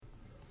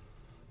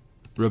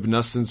Reb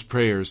Nassan's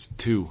Prayers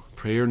 2,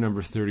 prayer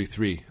number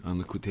 33 on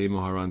Likutey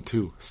Moharan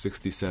 2,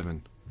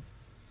 67.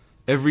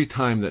 Every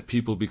time that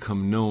people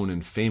become known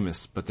and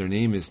famous, but their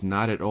name is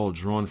not at all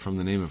drawn from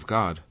the name of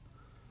God,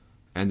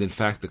 and in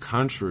fact the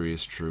contrary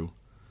is true,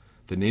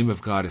 the name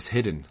of God is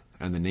hidden,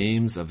 and the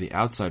names of the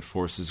outside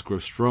forces grow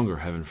stronger,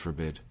 heaven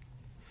forbid.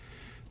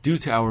 Due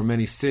to our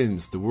many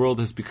sins, the world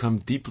has become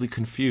deeply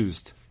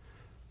confused,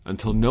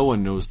 until no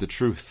one knows the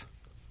truth.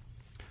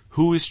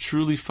 Who is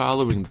truly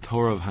following the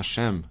Torah of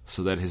Hashem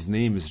so that his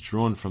name is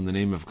drawn from the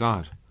name of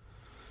God?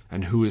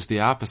 And who is the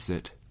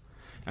opposite?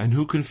 And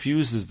who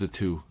confuses the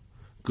two,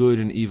 good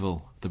and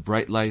evil, the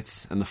bright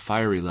lights and the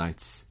fiery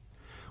lights?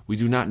 We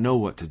do not know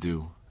what to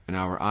do, and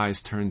our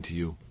eyes turn to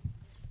you.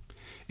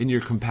 In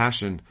your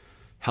compassion,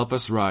 help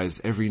us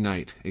rise every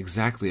night,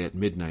 exactly at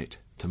midnight,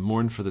 to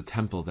mourn for the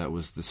temple that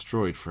was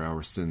destroyed for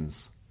our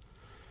sins.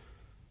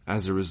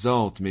 As a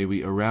result, may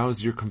we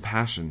arouse your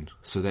compassion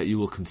so that you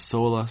will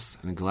console us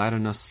and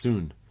gladden us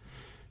soon,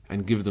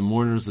 and give the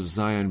mourners of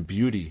Zion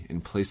beauty in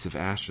place of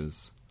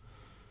ashes.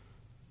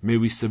 May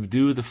we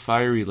subdue the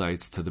fiery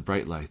lights to the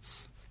bright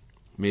lights.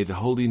 May the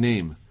holy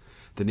name,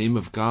 the name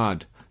of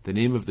God, the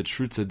name of the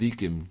true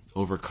tzaddikim,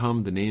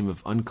 overcome the name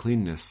of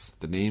uncleanness,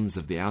 the names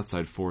of the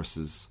outside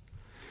forces.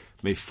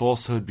 May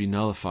falsehood be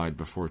nullified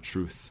before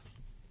truth.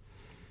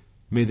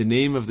 May the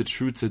name of the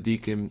true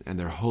tzaddikim and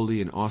their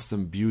holy and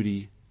awesome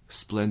beauty,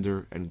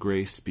 splendor, and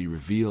grace be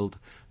revealed,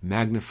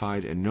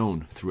 magnified, and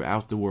known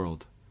throughout the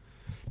world.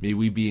 May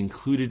we be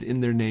included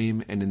in their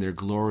name and in their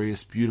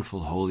glorious,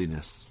 beautiful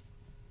holiness.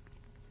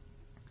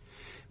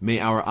 May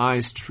our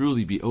eyes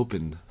truly be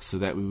opened so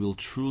that we will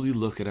truly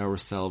look at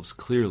ourselves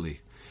clearly,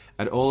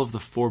 at all of the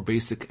four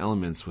basic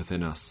elements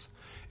within us,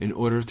 in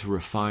order to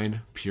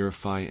refine,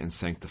 purify, and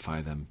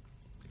sanctify them.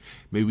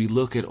 May we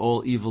look at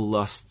all evil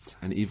lusts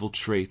and evil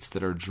traits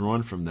that are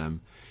drawn from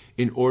them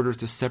in order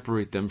to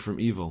separate them from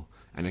evil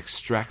and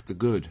extract the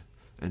good,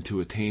 and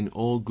to attain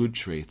all good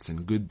traits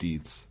and good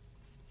deeds.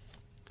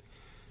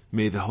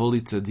 May the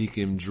holy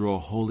tzaddikim draw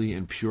holy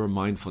and pure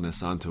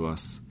mindfulness onto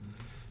us.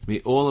 May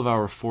all of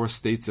our four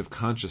states of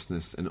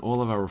consciousness and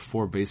all of our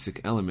four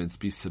basic elements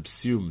be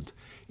subsumed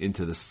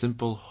into the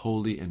simple,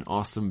 holy, and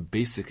awesome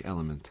basic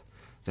element,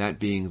 that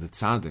being the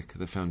tzaddik,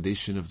 the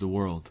foundation of the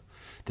world,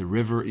 the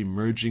river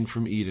emerging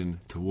from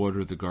Eden to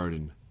water the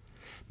garden.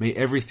 May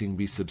everything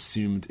be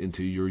subsumed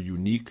into your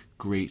unique,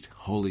 great,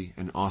 holy,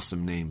 and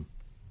awesome name.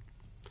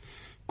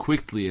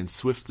 Quickly and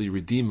swiftly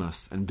redeem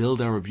us and build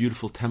our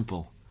beautiful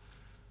temple.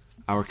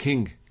 Our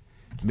King,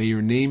 may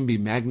your name be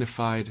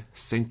magnified,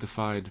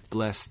 sanctified,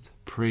 blessed,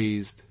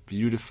 praised,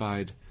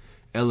 beautified,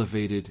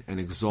 elevated, and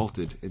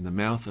exalted in the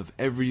mouth of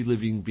every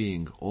living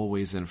being,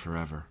 always and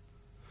forever.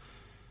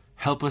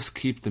 Help us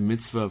keep the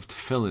mitzvah of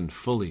Tefillot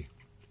fully,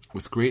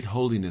 with great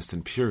holiness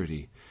and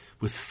purity,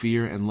 with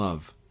fear and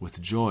love,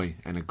 with joy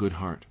and a good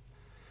heart.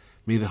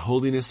 May the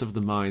holiness of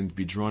the mind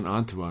be drawn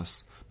onto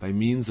us by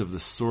means of the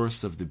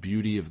source of the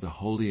beauty of the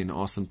holy and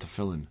awesome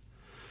Tefillin,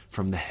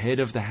 from the head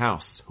of the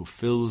house who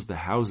fills the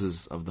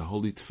houses of the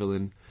holy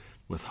Tefillin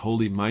with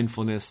holy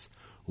mindfulness,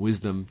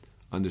 wisdom,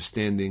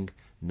 understanding,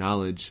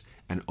 knowledge,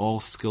 and all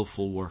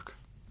skillful work.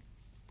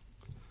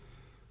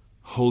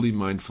 Holy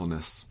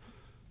mindfulness.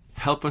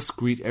 Help us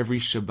greet every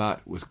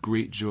Shabbat with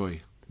great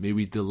joy. May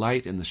we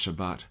delight in the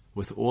Shabbat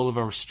with all of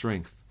our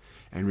strength,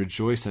 and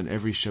rejoice on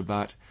every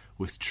Shabbat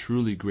with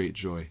truly great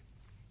joy.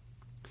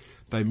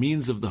 By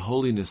means of the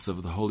holiness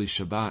of the Holy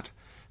Shabbat,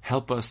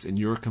 help us in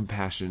your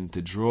compassion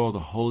to draw the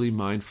holy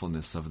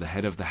mindfulness of the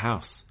head of the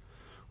house,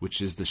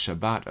 which is the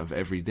Shabbat of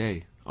every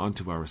day,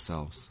 onto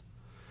ourselves.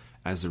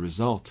 As a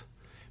result,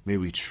 may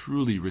we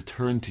truly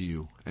return to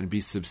you and be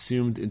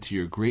subsumed into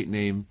your great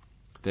name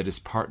that is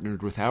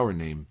partnered with our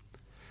name,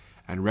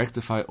 and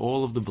rectify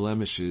all of the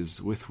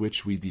blemishes with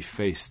which we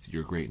defaced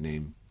your great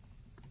name,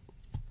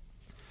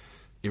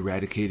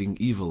 eradicating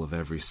evil of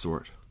every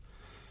sort.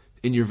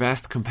 In your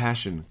vast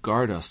compassion,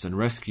 guard us and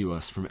rescue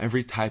us from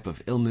every type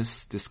of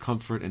illness,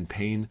 discomfort, and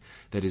pain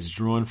that is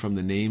drawn from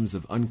the names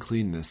of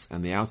uncleanness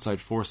and the outside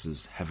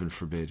forces, heaven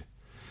forbid,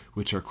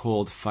 which are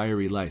called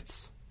fiery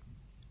lights.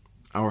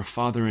 Our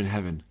Father in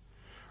heaven,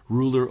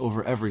 ruler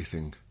over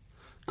everything,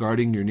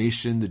 guarding your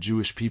nation, the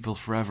Jewish people,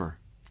 forever,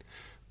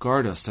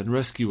 guard us and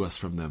rescue us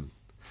from them.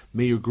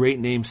 May your great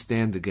name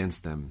stand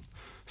against them.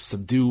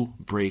 Subdue,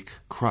 break,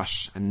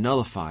 crush, and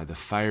nullify the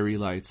fiery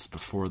lights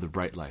before the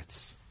bright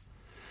lights.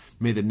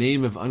 May the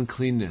name of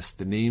uncleanness,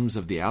 the names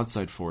of the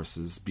outside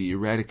forces, be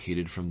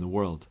eradicated from the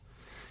world,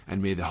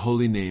 and may the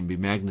holy name be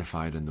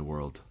magnified in the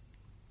world.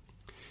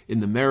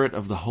 In the merit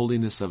of the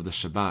holiness of the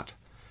Shabbat,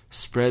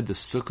 spread the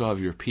sukkah of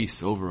your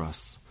peace over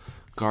us.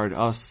 Guard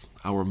us,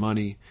 our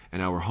money,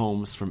 and our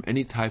homes from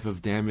any type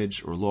of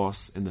damage or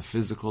loss in the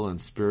physical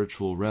and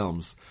spiritual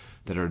realms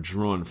that are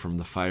drawn from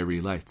the fiery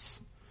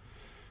lights.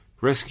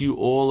 Rescue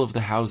all of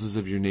the houses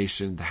of your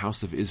nation, the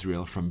house of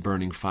Israel, from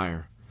burning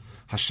fire.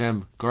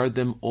 Hashem, guard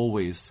them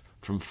always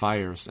from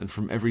fires and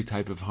from every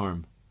type of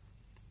harm.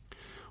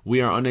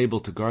 We are unable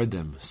to guard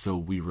them, so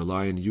we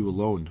rely on you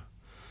alone.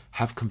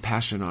 Have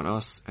compassion on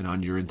us and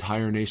on your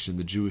entire nation,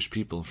 the Jewish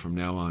people, from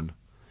now on.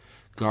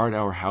 Guard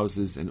our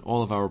houses and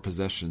all of our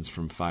possessions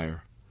from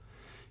fire.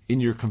 In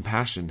your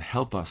compassion,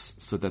 help us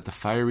so that the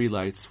fiery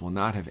lights will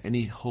not have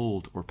any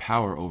hold or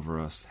power over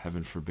us,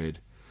 heaven forbid,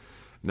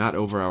 not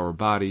over our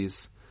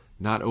bodies,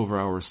 not over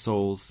our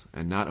souls,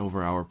 and not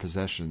over our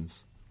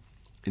possessions.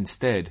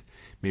 Instead,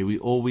 may we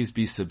always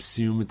be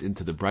subsumed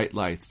into the bright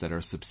lights that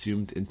are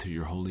subsumed into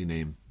your holy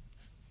name.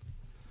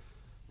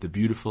 The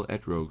beautiful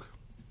etrog.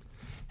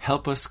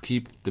 Help us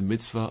keep the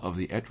mitzvah of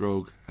the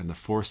etrog and the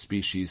 4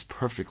 species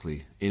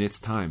perfectly in its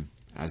time,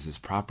 as is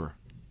proper.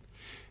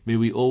 May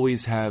we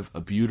always have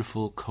a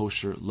beautiful,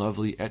 kosher,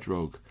 lovely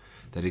etrog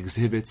that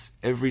exhibits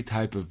every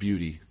type of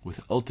beauty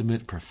with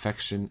ultimate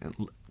perfection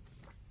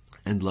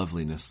and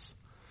loveliness.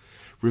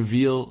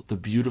 Reveal the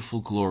beautiful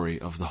glory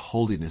of the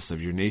holiness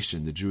of your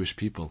nation, the Jewish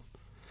people.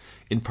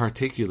 In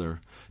particular,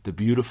 the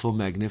beautiful,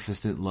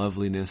 magnificent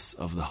loveliness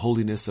of the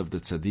holiness of the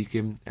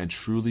tzaddikim and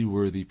truly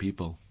worthy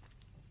people.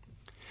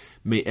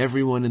 May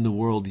everyone in the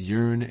world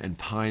yearn and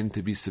pine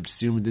to be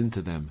subsumed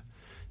into them,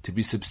 to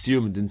be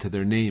subsumed into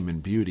their name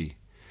and beauty.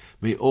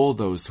 May all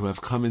those who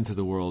have come into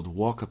the world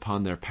walk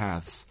upon their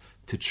paths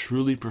to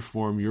truly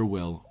perform your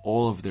will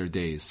all of their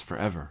days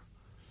forever.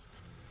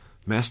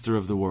 Master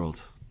of the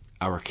world,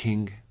 our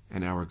King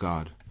and our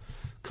God,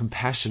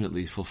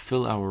 compassionately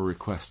fulfill our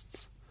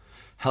requests.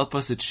 Help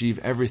us achieve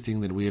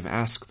everything that we have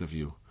asked of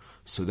you,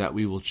 so that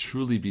we will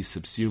truly be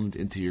subsumed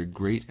into your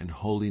great and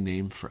holy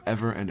name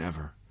forever and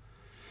ever.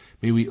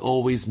 May we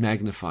always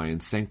magnify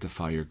and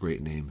sanctify your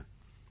great name.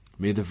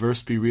 May the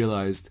verse be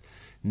realized,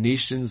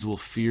 nations will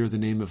fear the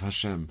name of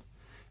Hashem,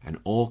 and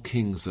all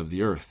kings of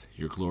the earth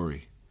your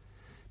glory.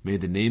 May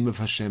the name of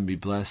Hashem be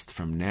blessed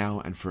from now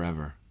and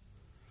forever.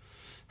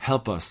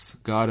 Help us,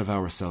 God of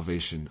our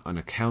salvation, on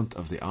account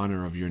of the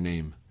honor of your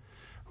name.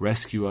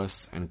 Rescue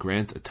us and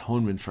grant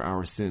atonement for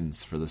our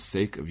sins for the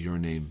sake of your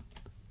name.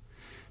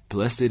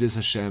 Blessed is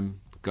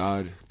Hashem,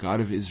 God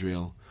of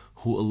Israel,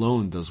 who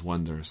alone does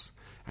wonders,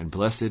 and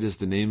blessed is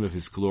the name of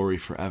his glory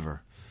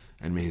forever,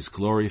 and may his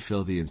glory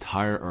fill the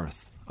entire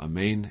earth.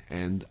 Amen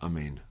and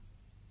Amen.